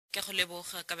Ke go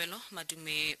leboga kabelo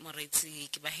madume moretsi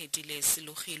ke Bahedile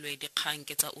Selogilwe Dikgang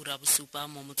ke tsa ura bosupa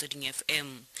mo motsweding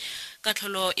FM.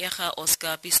 Katlholo ya ga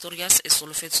Oscar Pistorius e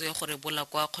solofetswe gore bola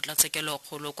kwa kgotlatshekelo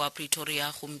kgolo kwa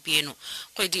Pretoria gompieno.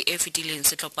 Kgwedi e fetileng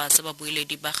setlhopha sa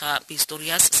babueledi ba ga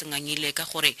Pistorius se ngangile ka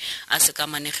gore a se ka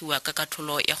manegiwa ka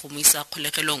katlholo ya go mo isa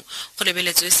kgolegelong go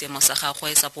lebeletswe seemo sa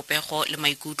gagwe sa popego le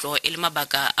maikutlo e le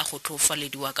mabaka a go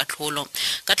tlhofalediwa katlholo.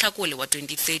 Ka Tlhakole wa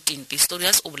 2013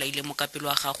 Pistorius o bolaile mokapelo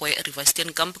wa gagwe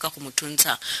Dikgang ka go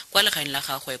mothuntsha kwa legaeng la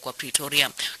gagwe kwa Pretoria.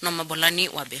 Bolani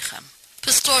wa bega.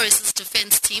 Pistorius'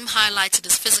 defense team highlighted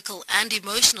his physical and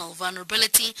emotional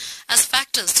vulnerability as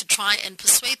factors to try and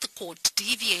persuade the court to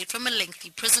deviate from a lengthy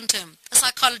prison term. A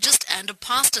psychologist and a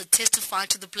pastor testified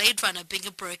to the Blade Runner being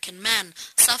a broken man,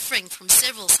 suffering from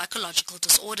several psychological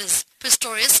disorders.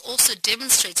 Pistorius also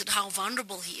demonstrated how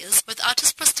vulnerable he is without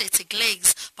his prosthetic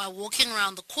legs by walking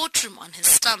around the courtroom on his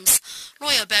stumps.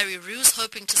 Lawyer Barry Roos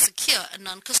hoping to secure a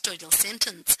non-custodial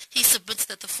sentence. He submits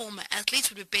that the former athlete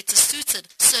would be better suited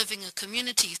serving a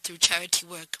community through charity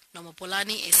work.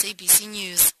 Bolani, SABC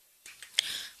News.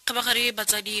 Kabagari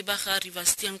batsadi ba ga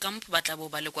Dikgang ba tla bo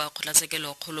ba le kwa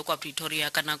kgotlatshekelo kgolo kwa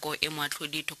Pretoria ka nako e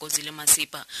moatlhodi Thokozile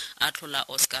Masipa a tlhola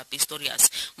Oscar Pistorius.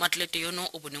 Moatlete yono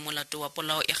o bone molato wa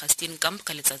polao e ga Dikgang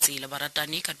ka letsatsi la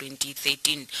baratani ka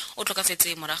 2013. O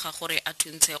tlhokafetse moraga gore a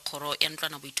thuntshe kgoro ya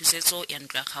ntlwana boithusetso ya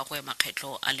ntlo ya gagwe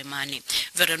makgetlo a le mane.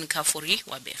 Veronica Fori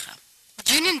wa bega.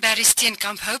 June and Barry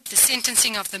Steenkamp hope the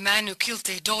sentencing of the man who killed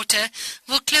their daughter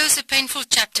will close a painful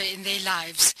chapter in their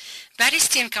lives. Barry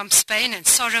Steenkamp's pain and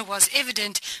sorrow was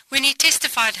evident when he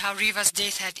testified how Riva's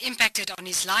death had impacted on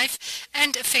his life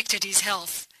and affected his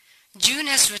health. June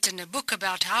has written a book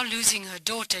about how losing her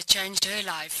daughter changed her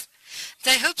life.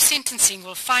 They hope sentencing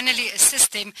will finally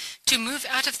assist them to move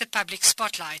out of the public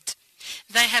spotlight.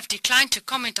 They have declined to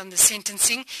comment on the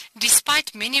sentencing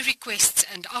despite many requests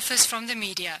and offers from the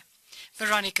media.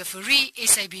 Veronica Furi,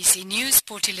 SABC News,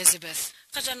 Port Elizabeth.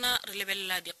 Kajana re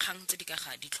lebelela dikgang tse di ka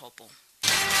ga ditlhopho.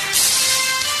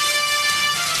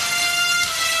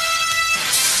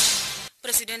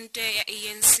 Presidente ya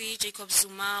ANC Jacob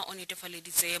Zuma o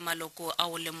netefaleditse maloko a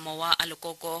o leng mowa a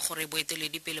lekoko gore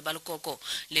boeteledipele ba lekoko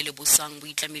le le busang bo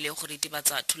itlamile gore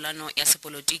tibatsa thulano ya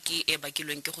sepolotiki e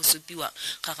bakilweng ke go supiwa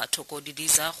ga ga Thoko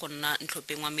Didiza go nna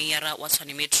ntlhopheng wa meyara wa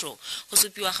Tshwane Metro. Go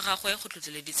supiwa ga gagwe go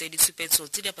tlotleleditse ditshupetso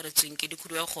tse di aparetsweng ke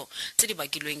dikhuruego tse di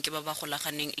bakilweng ke ba ba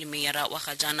golaganeng le meyara wa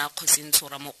ga jana Kgosintso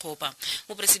Ramokgopa.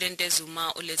 Mopresidente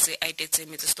Zuma o letse a etetse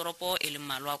metsesitoropo e le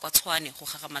mmalwa kwa Tshwane go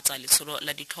gagamatsa letsholo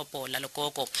la ditlhopho la lekoko.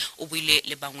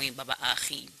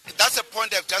 That's a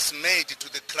point I've just made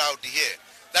to the crowd here,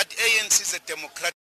 that ANC is a democratic